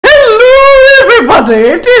everybody,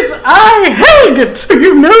 it is I, Helget.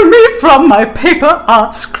 You know me from my paper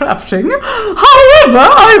arts crafting. However,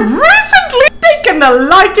 I've recently taken a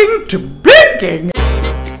liking to baking.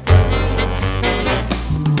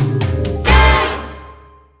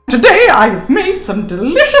 Today I've made some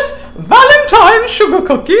delicious Valentine sugar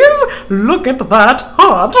cookies. Look at that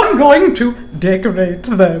heart. I'm going to decorate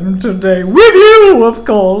them today with you, of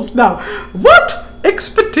course. Now, what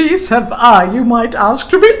expertise have I, you might ask,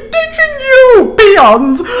 to be teaching you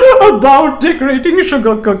peons about decorating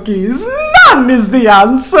sugar cookies? None is the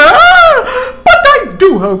answer. But I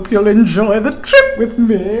do hope you'll enjoy the trip with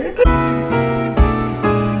me.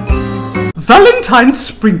 Valentine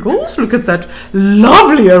sprinkles, look at that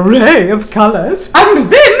lovely array of colours.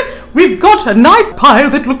 And then we've got a nice pile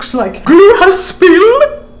that looks like glue has spilled.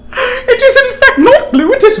 It is in fact not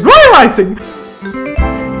glue, it is royal icing.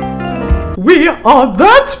 We are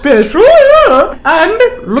that special. And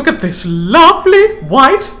look at this lovely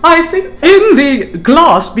white icing in the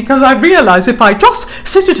glass, because I realise if I just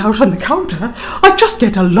set it out on the counter, I just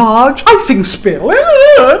get a large icing spill.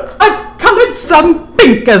 I've coloured some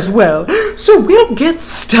pink as well. So we'll get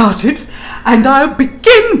started, and I'll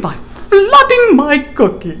begin by flooding my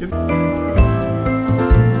cookies.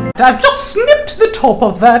 I've just snipped the top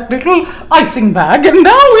of that little icing bag, and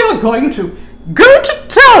now we are going to go to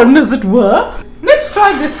town, as it were. Let's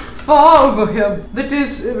try this far over here that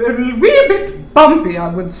is a wee bit bumpy, I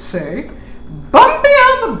would say.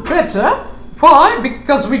 Bumpier the better. Why?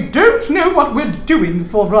 Because we don't know what we're doing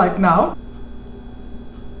for right now.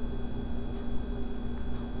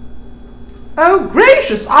 Oh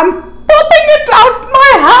gracious, I'm popping it out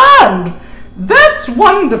my hand! That's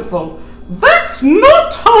wonderful. That's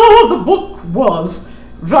not how the book was.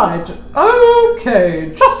 Right,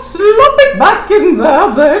 okay, just slop it back in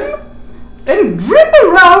there then, and drip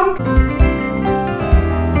around.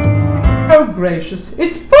 Oh gracious,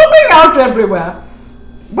 it's popping out everywhere.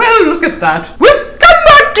 Well, look at that. We'll come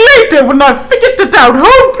back later when I've figured it out.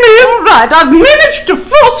 Oh please. Right, I've managed to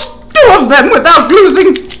force 2 of them without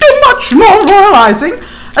losing too much more royal icing.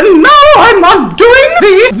 And now I'm undoing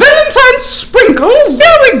the Valentine sprinkles.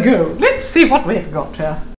 There we go. Let's see what we've got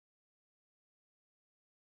here.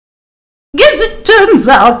 As it turns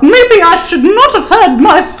out, maybe I should not have had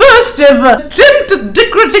my first ever attempt at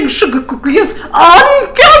decorating sugar cookies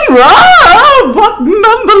on camera, but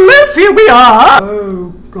nonetheless, here we are.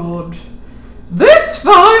 Oh God, that's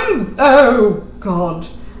fine. Oh God,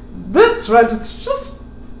 that's right, it's just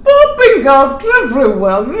popping out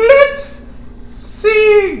everywhere. Let's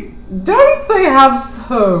see, don't they have,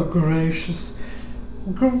 oh gracious,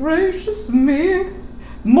 gracious me.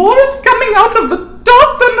 More is coming out of the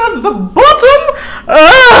top than of the bottom.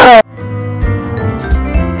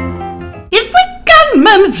 If we can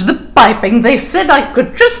manage the piping, they said I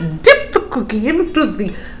could just dip the cookie into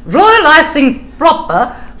the royal icing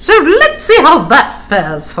proper. So let's see how that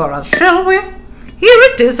fares for us, shall we? Here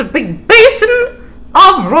it is, a big basin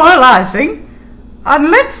of royal icing.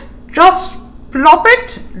 And let's just plop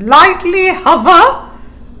it, lightly hover,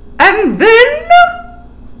 and then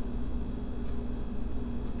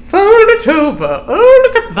fold it over. Oh,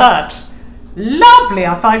 look at that. Lovely,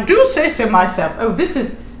 if I do say so myself. Oh, this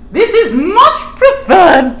is much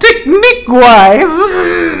preferred technique-wise.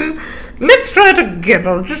 Let's try it again.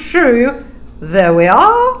 I'll just show you. There we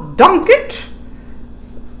are. Dunk it.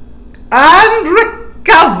 And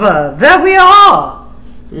recover. There we are.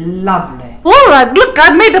 Lovely. All right, look,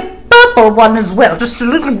 I made a purple one as well. Just a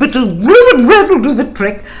little bit of blue and red will do the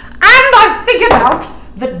trick. And I figured out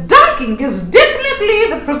that dunking is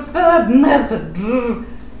definitely the preferred method.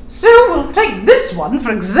 So we'll take this one,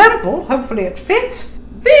 for example. Hopefully it fits.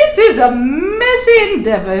 This is a messy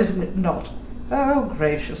endeavour, isn't it not? Oh,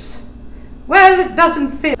 gracious. Well, it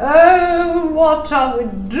doesn't fit. Oh, what are we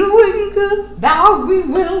doing? Now we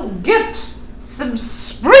will get some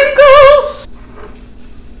sprinkles.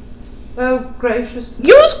 Oh, gracious.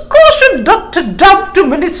 Use caution not to dump too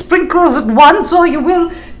many sprinkles at once, or you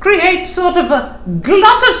will create sort of a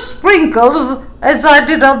glut of sprinkles, as I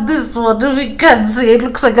did on this one. If you can see, it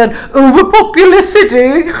looks like an overpopular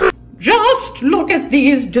city. Just look at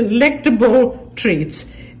these delectable treats.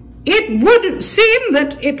 It would seem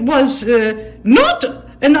that it was not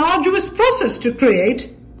an arduous process to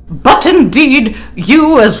create. But indeed,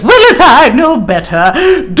 you as well as I know better.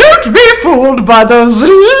 Don't be fooled by those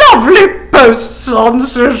lovely posts on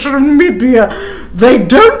social media. They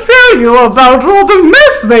don't tell you about all the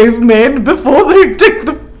mess they've made before they take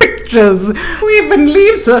the pictures. Who even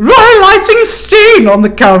leaves a royal icing stain on the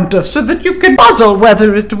counter so that you can puzzle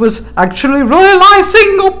whether it was actually royal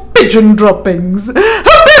icing or pigeon droppings.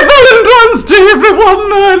 However, Valentine's Day,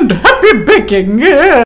 everyone, and happy baking! Yeah.